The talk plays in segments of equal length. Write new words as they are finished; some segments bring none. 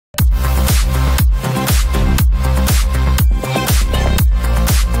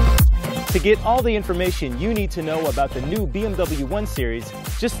get all the information you need to know about the new BMW 1 Series,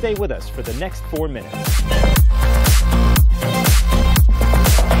 just stay with us for the next 4 minutes.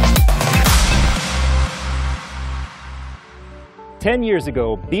 Ten years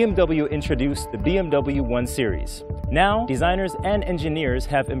ago, BMW introduced the BMW 1 Series. Now, designers and engineers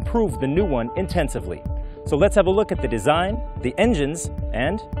have improved the new one intensively. So let's have a look at the design, the engines,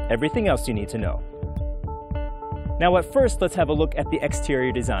 and everything else you need to know. Now at first, let's have a look at the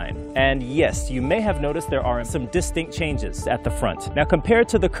exterior design. And yes, you may have noticed there are some distinct changes at the front. Now compared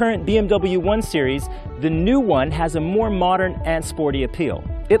to the current BMW 1 Series, the new one has a more modern and sporty appeal.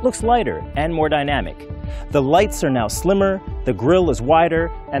 It looks lighter and more dynamic. The lights are now slimmer, the grille is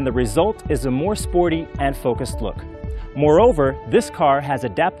wider, and the result is a more sporty and focused look. Moreover, this car has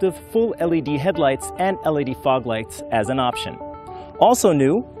adaptive full LED headlights and LED fog lights as an option. Also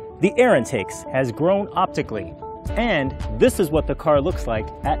new, the air intakes has grown optically. And this is what the car looks like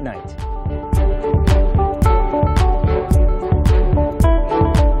at night.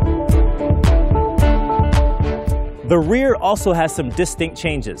 The rear also has some distinct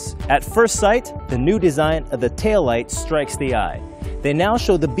changes. At first sight, the new design of the taillight strikes the eye. They now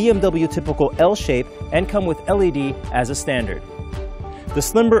show the BMW typical L shape and come with LED as a standard. The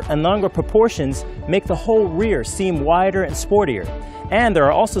slimmer and longer proportions make the whole rear seem wider and sportier. And there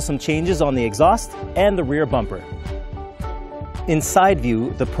are also some changes on the exhaust and the rear bumper. In side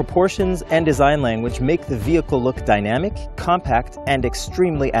view, the proportions and design language make the vehicle look dynamic, compact, and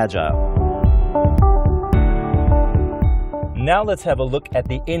extremely agile. Now let's have a look at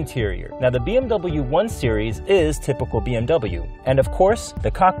the interior. Now the BMW 1 Series is typical BMW, and of course,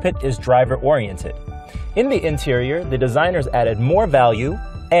 the cockpit is driver-oriented. In the interior, the designers added more value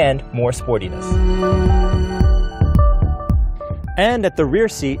and more sportiness. And at the rear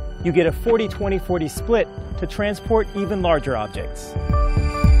seat, you get a 40-20-40 split to transport even larger objects.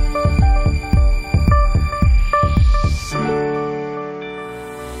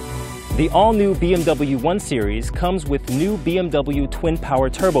 The all-new BMW 1 Series comes with new BMW twin-power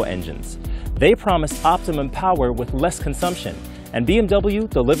turbo engines. They promise optimum power with less consumption, and BMW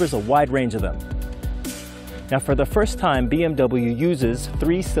delivers a wide range of them. Now, for the first time, BMW uses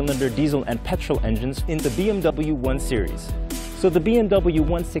 3-cylinder diesel and petrol engines in the BMW 1 Series. So the BMW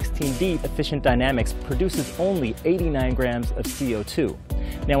 116D Efficient Dynamics produces only 89 grams of CO2.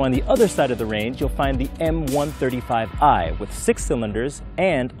 Now on the other side of the range, you'll find the M135i with 6 cylinders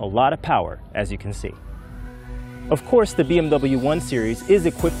and a lot of power, as you can see. Of course, the BMW 1 Series is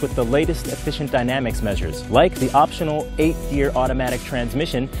equipped with the latest efficient dynamics measures, like the optional 8-gear automatic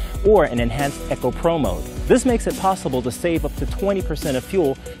transmission or an enhanced Eco Pro mode. This makes it possible to save up to 20% of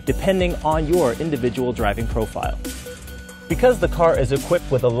fuel depending on your individual driving profile. Because the car is equipped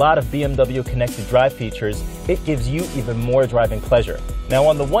with a lot of BMW connected drive features, it gives you even more driving pleasure. Now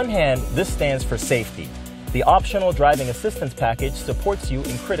on the one hand, this stands for safety. The optional driving assistance package supports you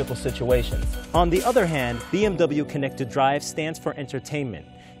in critical situations. On the other hand, BMW Connected Drive stands for entertainment.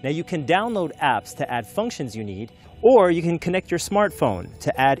 Now you can download apps to add functions you need, or you can connect your smartphone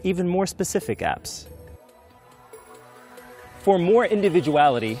to add even more specific apps. For more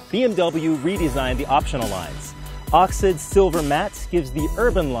individuality, BMW redesigned the optional lines. Oxide Silver Matte gives the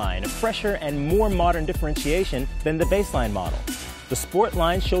Urban line a fresher and more modern differentiation than the baseline model. The Sport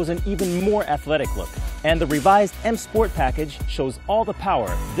line shows an even more athletic look, and the revised M Sport package shows all the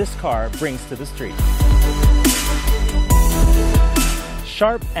power this car brings to the street.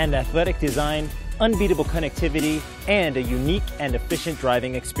 Sharp and athletic design, unbeatable connectivity, and a unique and efficient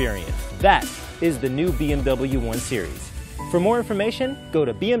driving experience. That is the new BMW 1 Series. For more information, go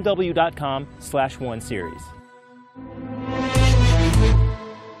to bmw.com/1series.